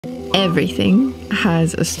Everything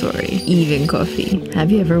has a story, even coffee. Have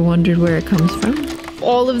you ever wondered where it comes from?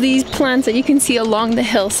 All of these plants that you can see along the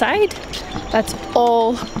hillside, that's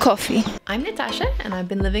all coffee. I'm Natasha and I've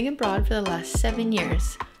been living abroad for the last 7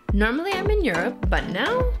 years. Normally I'm in Europe, but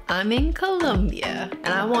now I'm in Colombia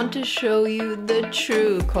and I want to show you the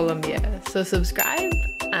true Colombia. So subscribe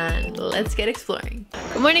and let's get exploring.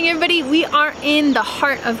 Good morning everybody, we are in the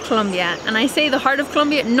heart of Colombia, and I say the heart of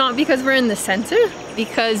Colombia not because we're in the center,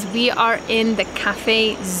 because we are in the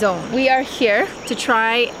cafe zone. We are here to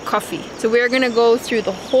try coffee. So we're gonna go through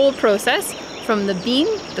the whole process from the bean,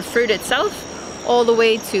 the fruit itself, all the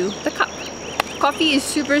way to the cup. Coffee is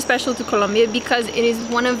super special to Colombia because it is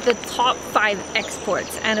one of the top 5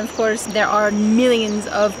 exports, and of course there are millions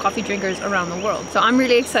of coffee drinkers around the world. So I'm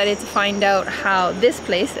really excited to find out how this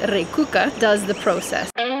place, Recuca, does the process.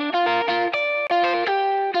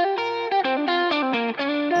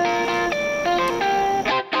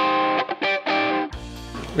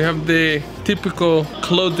 We have the typical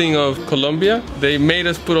clothing of Colombia. They made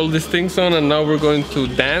us put all these things on, and now we're going to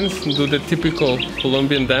dance and do the typical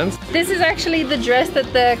Colombian dance. This is actually the dress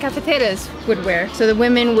that the cafeteras would wear. So the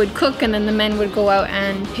women would cook and then the men would go out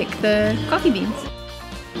and pick the coffee beans.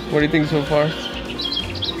 What do you think so far?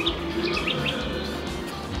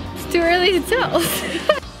 It's too early to tell.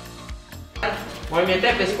 Movimiento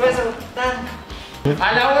de pescuezo.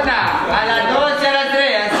 A la 1, a la 2 y a la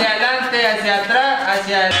 3, hacia adelante, hacia atrás,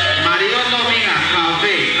 hacia... Marido domina,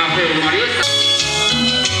 café, Marido.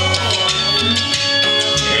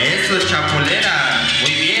 Eso, chapolera,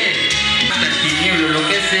 muy bien. Hasta el tinieblo, lo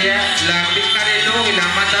que sea, la picaré luego y la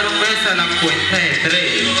mataron pues a la cuenta de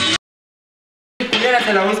 3. Circular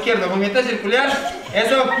hacia el lado izquierdo, movimiento circular,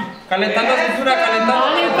 eso, calentando cintura,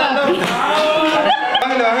 calentando.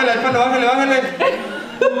 Bájale, el palo, bájale.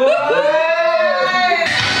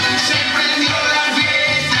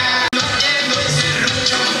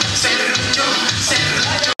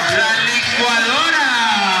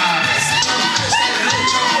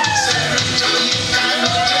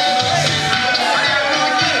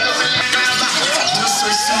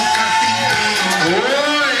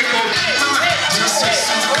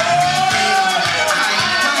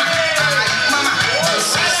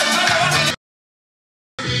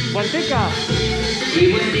 Vueltica.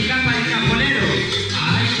 Y vueltica para el chapolero.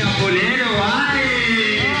 ¡Ay, chapolero! ¡Ay!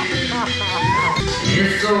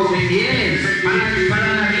 Eso, muy bien. Para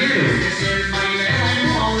el arriero.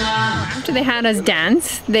 After they had us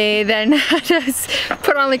dance, they then had us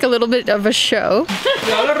put on like a little bit of a show.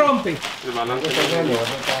 Ya lo rompe.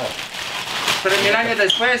 3000 años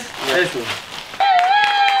después. Eso.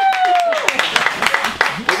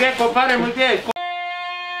 Muy bien, compadre, muy bien.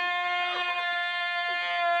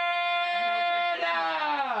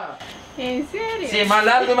 ¿En serio? Sí, más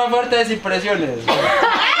largo y más fuerte de impresiones.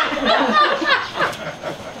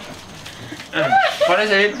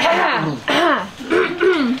 Parece bien.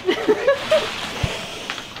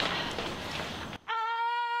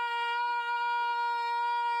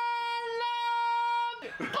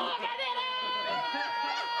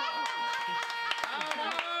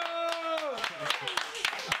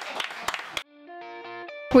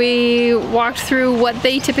 We walked through what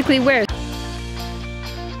they typically wear.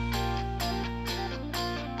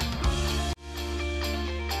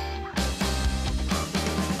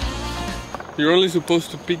 You're only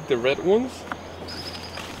supposed to pick the red ones,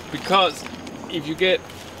 because if you get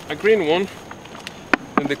a green one,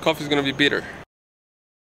 then the coffee is gonna be bitter.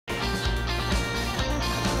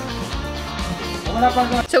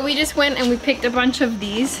 So we just went and we picked a bunch of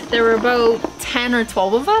these. There were about 10 or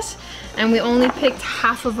 12 of us, and we only picked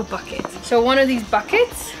half of a bucket. So one of these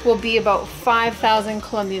buckets will be about 5,000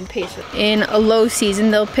 Colombian pesos. In a low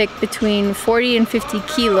season, they'll pick between 40 and 50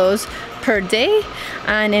 kilos per day,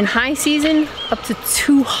 and in high season, up to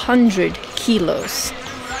 200 kilos.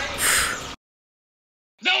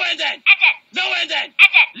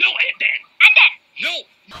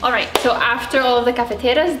 Alright, so after all of the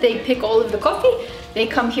cafeteras, they pick all of the coffee, they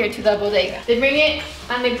come here to the bodega. They bring it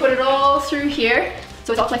and they put it all through here.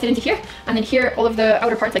 So it's all collected into here, and then here all of the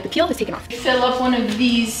outer parts like the peel is taken off. They fill up one of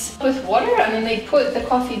these with water and then they put the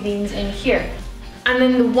coffee beans in here. And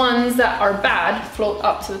then the ones that are bad float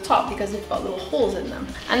up to the top because they've got little holes in them.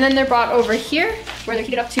 And then they're brought over here where they're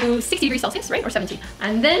heated up to 60 degrees Celsius, right? Or 70.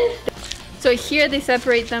 And then, so here they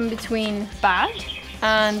separate them between bad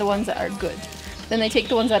and the ones that are good. Then they take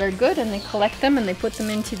the ones that are good and they collect them and they put them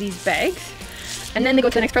into these bags. And then they go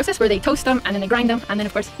to the next process where they toast them and then they grind them and then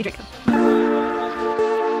of course you drink them.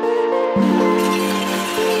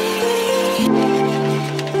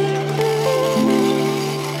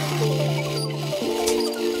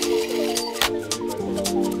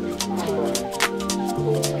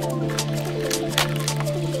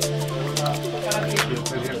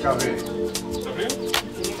 café.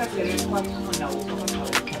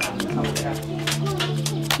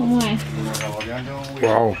 ¿Cómo es?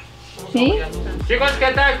 Wow. ¿Sí? Chicos,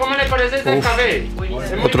 ¿qué tal? ¿Cómo les parece este café? Es muy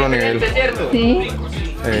Otro diferente, nivel. ¿cierto? Sí.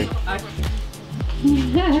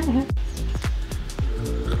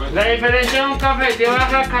 La diferencia de un café de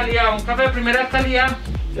baja calidad, un café de primera calidad,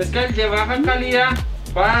 es que el de baja calidad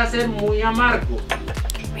va a ser muy amargo.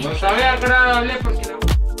 No sabe agradable porque la...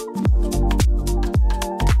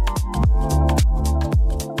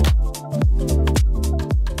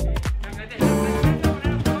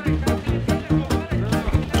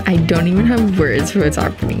 I don't even have words for what's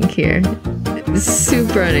happening here. It's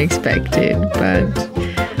super unexpected, but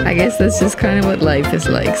I guess that's just kind of what life is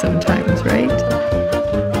like sometimes, right?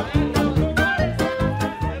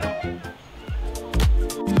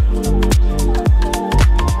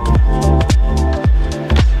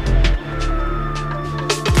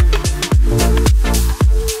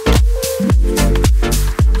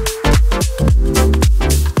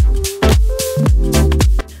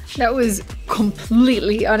 That was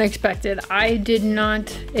completely unexpected. I did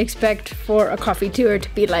not expect for a coffee tour to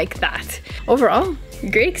be like that. Overall,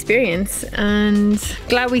 great experience and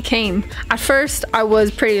glad we came. At first, I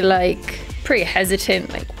was pretty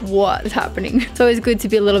hesitant, like what is happening? It's always good to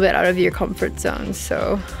be a little bit out of your comfort zone.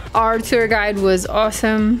 So our tour guide was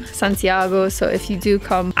awesome, Santiago. So if you do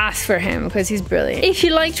come, ask for him because he's brilliant. If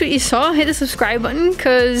you liked what you saw, hit the subscribe button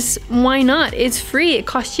because why not? It's free, it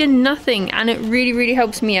costs you nothing and it really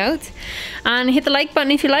helps me out. And hit the like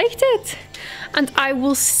button if you liked it. And I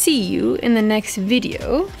will see you in the next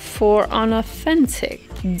video for an authentic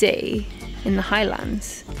day in the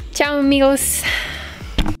Highlands. Ciao amigos.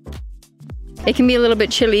 It can be a little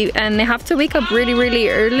bit chilly and they have to wake up really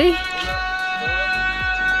early.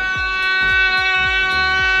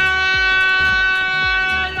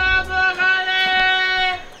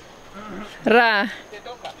 Ra.